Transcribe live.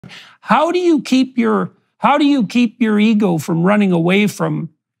How do you keep your ego from running away from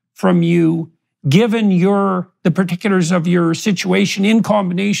you, given the particulars of your situation in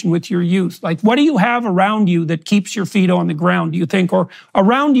combination with your youth? Like, what do you have around you that keeps your feet on the ground, do you think, or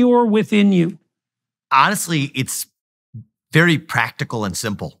around you or within you? Honestly, it's very practical and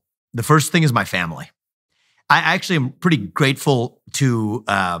simple. The first thing is my family. I actually am pretty grateful to,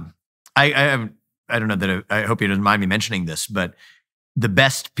 I don't know that I hope you don't mind me mentioning this, but the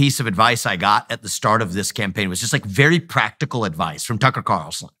best piece of advice I got at the start of this campaign was just like very practical advice from Tucker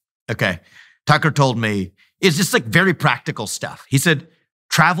Carlson. Okay. Tucker told me, it's just like very practical stuff. He said,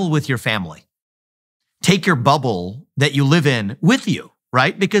 travel with your family. Take your bubble that you live in with you,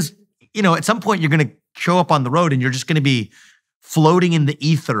 right? Because, at some point you're going to show up on the road and you're just going to be floating in the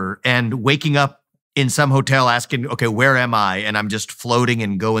ether and waking up in some hotel asking, okay, where am I? And I'm just floating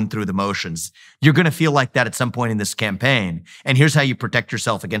and going through the motions. You're going to feel like that at some point in this campaign. And here's how you protect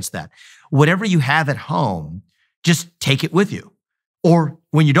yourself against that. Whatever you have at home, just take it with you. Or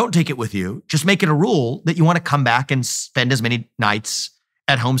when you don't take it with you, just make it a rule that you want to come back and spend as many nights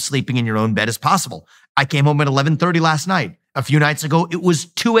at home sleeping in your own bed as possible. I came home at 11:30 last night. A few nights ago, it was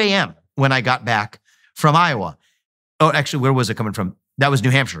 2 a.m. when I got back from Iowa. Oh, actually, where was it coming from? That was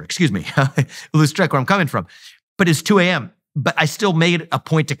New Hampshire, excuse me. Lose track where I'm coming from. But it's 2 a.m. But I still made it a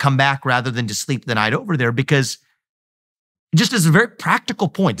point to come back rather than to sleep the night over there, because just as a very practical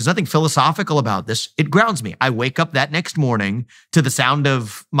point, there's nothing philosophical about this. It grounds me. I wake up that next morning to the sound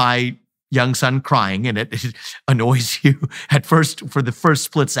of my young son crying, and it annoys you at first for the first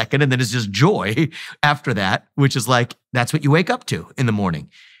split second, and then it's just joy after that, which is like, that's what you wake up to in the morning.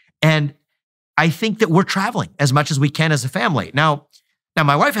 And I think that we're traveling as much as we can as a family. Now,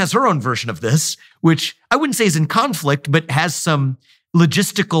 my wife has her own version of this, which I wouldn't say is in conflict, but has some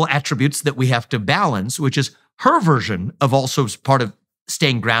logistical attributes that we have to balance, which is her version of also part of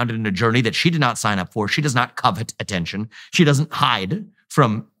staying grounded in a journey that she did not sign up for. She does not covet attention. She doesn't hide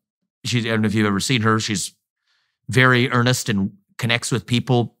from, I don't know if you've ever seen her. She's very earnest and connects with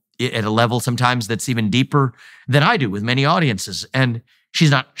people at a level sometimes that's even deeper than I do with many audiences. And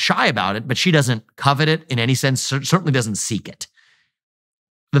she's not shy about it, but she doesn't covet it in any sense, certainly doesn't seek it.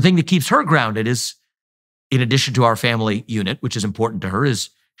 The thing that keeps her grounded is, in addition to our family unit, which is important to her, is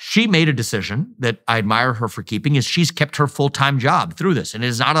she made a decision that I admire her for keeping, is she's kept her full-time job through this. And it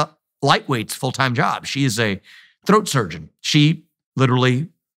is not a lightweight's full-time job. She is a throat surgeon. She literally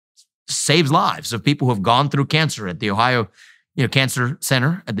saves lives of people who have gone through cancer at the Ohio Cancer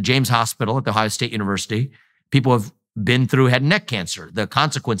Center, at the James Hospital, at the Ohio State University. People have been through head and neck cancer, the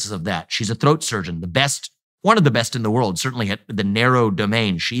consequences of that. She's a throat surgeon, the best, one of the best in the world, certainly at the narrow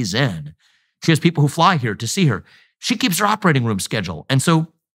domain she's in. She has people who fly here to see her. She keeps her operating room schedule. And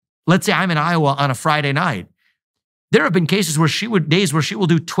so let's say I'm in Iowa on a Friday night. There have been days where she will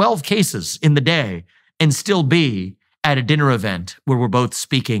do 12 cases in the day and still be at a dinner event where we're both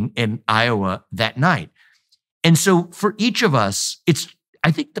speaking in Iowa that night. And so for each of us, it's,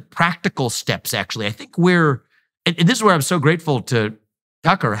 I think, the practical steps, actually. I think and this is where I'm so grateful to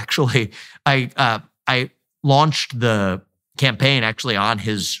Tucker, actually. I launched the campaign actually on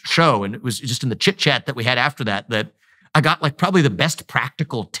his show, and it was just in the chit chat that we had after that I got like probably the best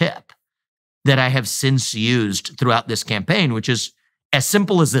practical tip that I have since used throughout this campaign, which is as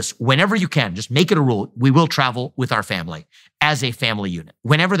simple as this. Whenever you can, just make it a rule. We will travel with our family as a family unit.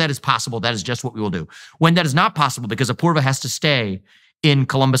 Whenever that is possible, that is just what we will do. When that is not possible, because Apurva has to stay in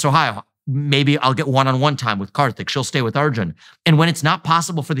Columbus, Ohio, maybe I'll get one-on-one time with Karthik. She'll stay with Arjun. And when it's not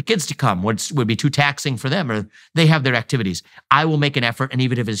possible for the kids to come, which would be too taxing for them, or they have their activities, I will make an effort. And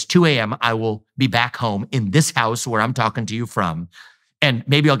even if it's 2 a.m., I will be back home in this house where I'm talking to you from. And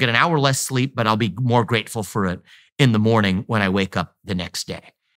maybe I'll get an hour less sleep, but I'll be more grateful for it in the morning when I wake up the next day.